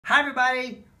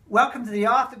everybody, welcome to the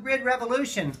off-the-grid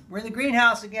revolution. We're in the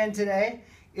greenhouse again today.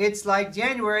 It's like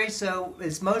January, so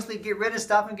it's mostly get rid of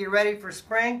stuff and get ready for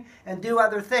spring and do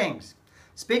other things.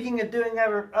 Speaking of doing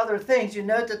other things, you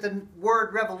note that the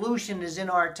word revolution is in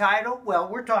our title. Well,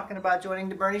 we're talking about joining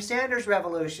the Bernie Sanders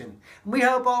revolution. And we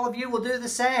hope all of you will do the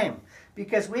same,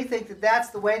 because we think that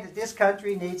that's the way that this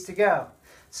country needs to go.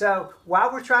 So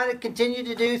while we're trying to continue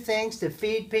to do things to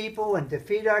feed people and to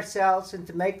feed ourselves and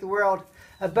to make the world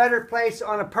a better place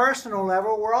on a personal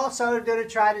level, we're also going to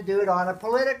try to do it on a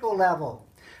political level.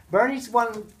 Bernie's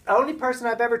the only person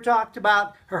I've ever talked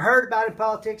about or heard about in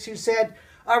politics who said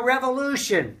a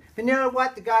revolution. And you know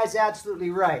what? The guy's absolutely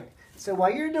right. So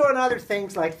while you're doing other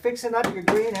things like fixing up your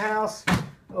greenhouse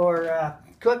or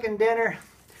cooking dinner,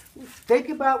 think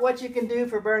about what you can do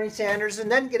for Bernie Sanders and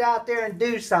then get out there and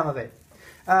do some of it.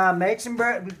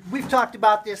 We've talked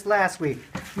about this last week.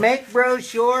 Make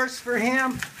brochures for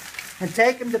him and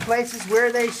take them to places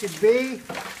where they should be.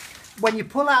 When you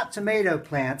pull out tomato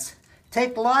plants,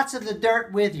 take lots of the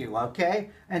dirt with you, okay?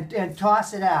 And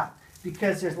toss it out,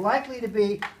 because there's likely to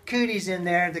be cooties in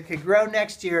there that could grow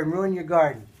next year and ruin your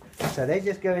garden. So they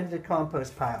just go into the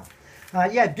compost pile.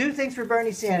 Yeah, do things for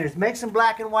Bernie Sanders. Make some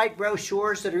black and white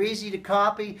brochures that are easy to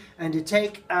copy and to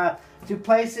take to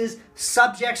places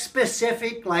subject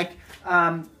specific, like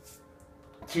the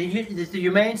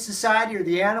Humane Society or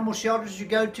the animal shelters you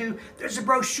go to. There's a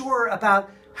brochure about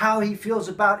how he feels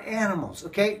about animals,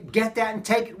 okay? Get that and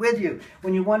take it with you.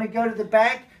 When you want to go to the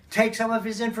bank, take some of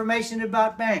his information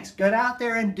about banks. Get out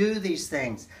there and do these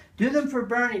things. Do them for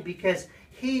Bernie, because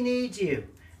he needs you.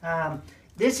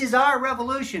 This is our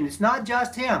revolution. It's not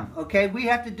just him, okay? We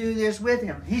have to do this with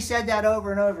him. He said that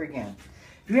over and over again.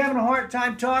 If you're having a hard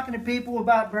time talking to people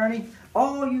about Bernie,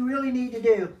 all you really need to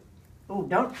do,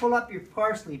 don't pull up your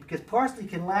parsley, because parsley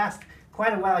can last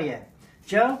quite a while yet.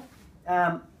 Joe,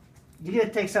 you got to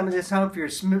take some of this home for your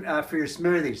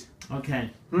smoothies.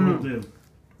 Okay, will do.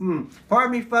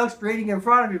 Pardon me, folks, for eating in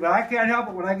front of me, but I can't help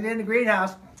it. When I get in the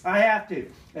greenhouse, I have to.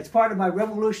 It's part of my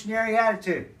revolutionary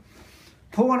attitude.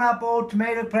 Pulling up old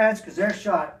tomato plants because they're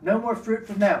shot. No more fruit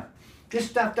from them. This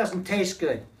stuff doesn't taste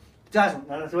good. It doesn't.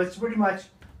 So it's pretty much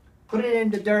put it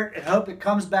into dirt and hope it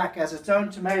comes back as its own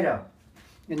tomato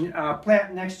and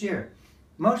plant next year.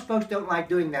 Most folks don't like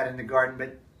doing that in the garden,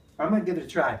 but I'm going to give it a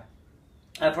try.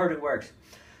 I've heard it works.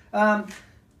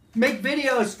 Make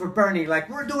videos for Bernie like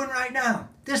we're doing right now.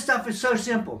 This stuff is so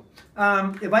simple.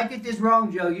 If I get this wrong,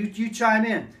 Joe, you chime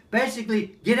in.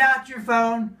 Basically, get out your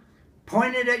phone,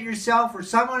 point it at yourself or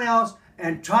someone else,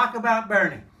 and talk about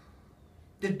Bernie.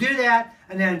 To do that,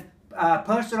 and then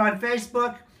post it on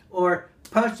Facebook or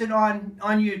post it on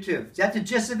YouTube. Is that the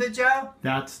gist of it, Joe?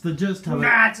 That's the gist of it.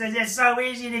 It's so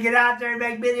easy to get out there and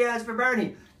make videos for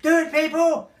Bernie. Do it,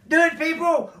 people! Do it,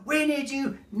 people! We need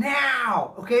you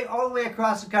now! Okay, all the way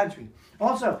across the country.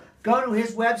 Also, go to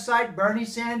his website,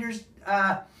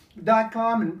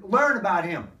 berniesanders.com, and learn about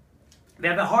him. If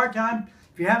you're having a hard time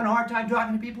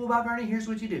talking to people about Bernie, here's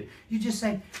what you do. You just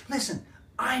say, listen,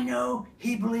 I know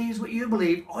he believes what you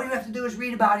believe. All you have to do is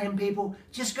read about him, people.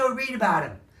 Just go read about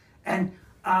him. And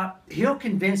he'll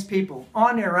convince people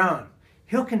on their own.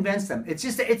 He'll convince them. It's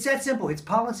that simple. His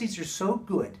policies are so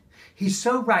good. He's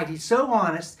so right. He's so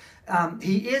honest.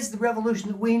 He is the revolution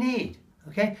that we need.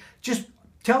 Okay? Just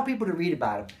tell people to read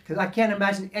about him, because I can't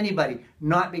imagine anybody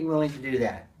not being willing to do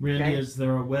that. Randy, okay? Is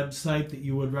there a website that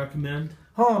you would recommend?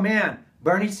 Oh, man.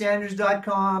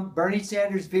 BernieSanders.com,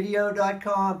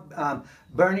 BernieSandersVideo.com,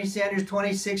 Bernie Sanders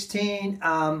 2016.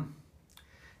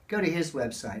 Go to his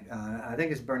website. I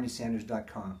think it's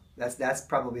BernieSanders.com. That's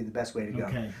probably the best way to go.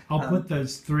 Okay. I'll put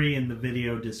those three in the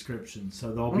video description,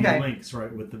 so there'll be links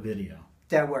right with the video.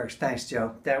 That works. Thanks,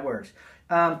 Joe. That works.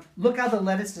 Look how the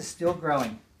lettuce is still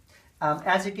growing.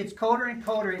 As it gets colder and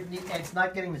colder, it's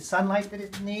not getting the sunlight that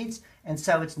it needs, and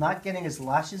so it's not getting as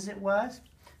lush as it was.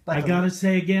 But I gotta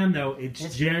say again, though,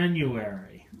 it's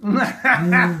January.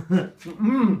 And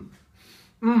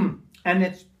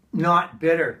it's not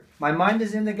bitter. My mind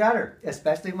is in the gutter,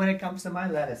 especially when it comes to my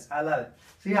lettuce. I love it.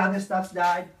 See how this stuff's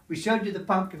died? We showed you the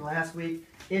pumpkin last week.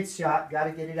 It's shot. Got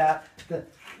to get it out. The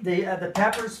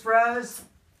peppers froze.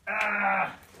 The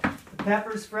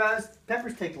peppers froze.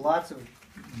 Peppers take lots of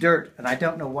dirt, and I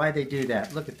don't know why they do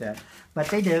that. Look at that. But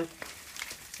they do.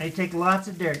 They take lots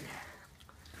of dirt.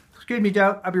 Excuse me,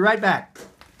 Joe. I'll be right back.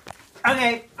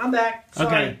 Okay, I'm back. Sorry.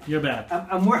 Okay, you're back.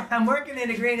 I'm working in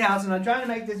a greenhouse, and I'm trying to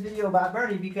make this video about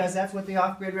Bernie because that's what the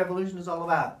off-grid revolution is all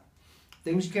about.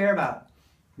 Things you care about.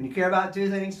 When you care about two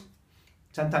things,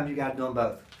 sometimes you got to do them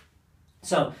both.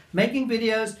 So, making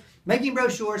videos, making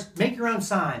brochures, make your own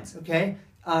signs, okay?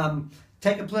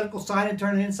 Take a political sign and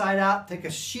turn it inside out. Take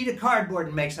a sheet of cardboard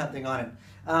and make something on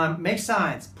it. Make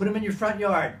signs. Put them in your front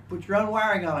yard. Put your own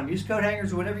wiring on them. Use coat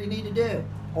hangers or whatever you need to do.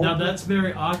 Now that's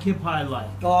very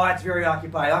Occupy-like. Oh, it's very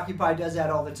Occupy. Occupy does that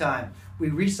all the time. We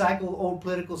recycle old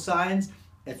political signs.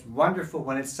 It's wonderful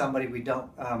when it's somebody we don't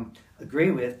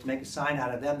agree with, to make a sign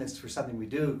out of them that's for something we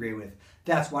do agree with.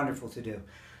 That's wonderful to do.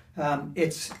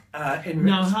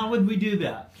 Now, how would we do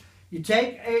that? You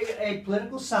take a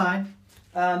political sign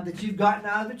that you've gotten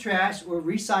out of the trash or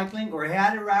recycling or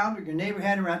had around or your neighbor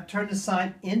had around, turn the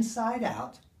sign inside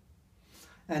out,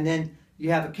 and then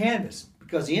you have a canvas,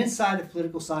 because the inside of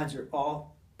political signs are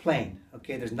all plain.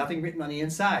 Okay, there's nothing written on the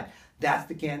inside. That's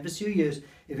the canvas you use.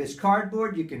 If it's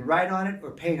cardboard, you can write on it or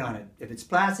paint on it. If it's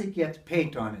plastic, you have to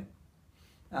paint on it.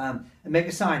 And make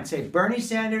a sign, say Bernie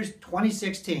Sanders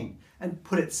 2016, and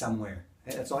put it somewhere.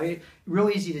 That's all real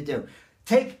easy to do.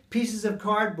 Take pieces of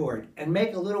cardboard and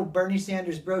make a little Bernie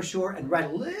Sanders brochure and write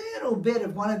a little bit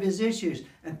of one of his issues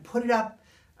and put it up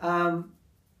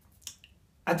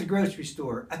at the grocery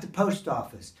store, at the post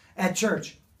office, at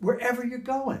church, wherever you're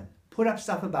going. Put up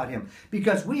stuff about him,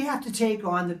 because we have to take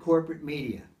on the corporate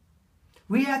media.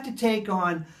 We have to take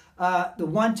on the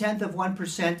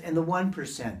 1/10% and the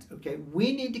 1%. Okay,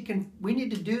 we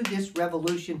need to do this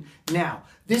revolution now.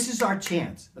 This is our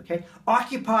chance. Okay,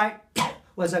 Occupy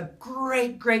was a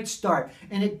great start,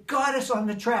 and it got us on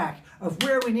the track of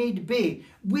where we need to be.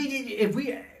 If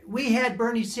we had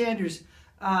Bernie Sanders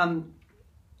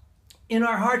in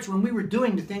our hearts when we were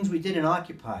doing the things we did in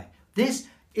Occupy. This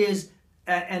is.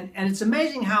 And it's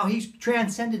amazing how he's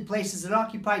transcended places that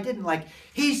Occupy didn't. Like,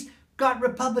 he's got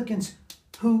Republicans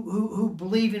who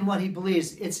believe in what he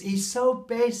believes. He's so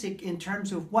basic in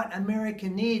terms of what America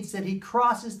needs that he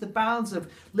crosses the bounds of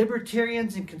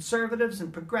libertarians and conservatives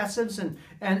and progressives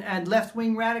and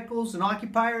left-wing radicals and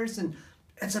occupiers. And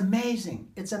it's amazing.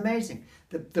 It's amazing.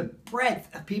 The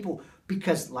breadth of people.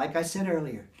 Because, like I said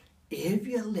earlier, if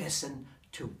you listen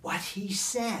to what he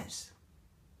says,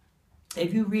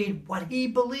 if you read what he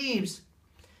believes,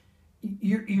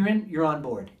 you're on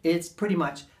board. It's pretty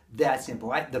much that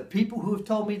simple. The people who have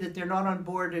told me that they're not on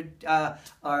board are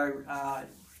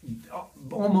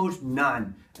almost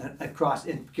none across.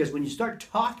 Because when you start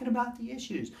talking about the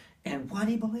issues and what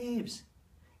he believes,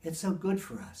 it's so good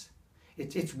for us.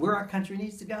 It's where our country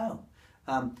needs to go.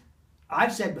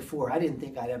 I've said before, I didn't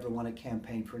think I'd ever want to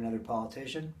campaign for another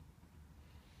politician.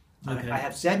 Okay. I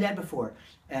have said that before,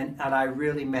 and I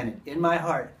really meant it. In my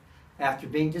heart, after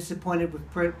being disappointed with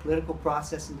political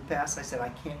process in the past, I said, I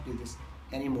can't do this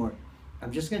anymore.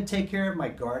 I'm just going to take care of my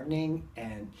gardening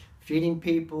and feeding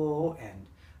people and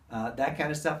that kind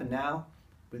of stuff. And now,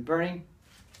 with Bernie,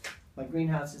 my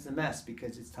greenhouse is a mess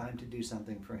because it's time to do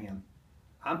something for him.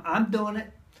 I'm doing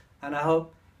it, and I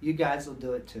hope you guys will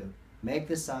do it too. Make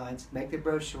the signs, make the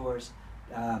brochures,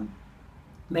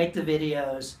 make the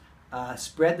videos,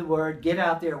 spread the word, get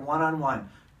out there one-on-one.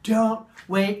 Don't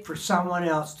wait for someone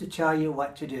else to tell you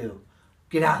what to do.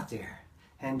 Get out there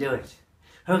and do it.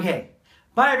 Okay.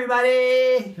 Bye,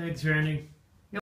 everybody. Thanks, Randy.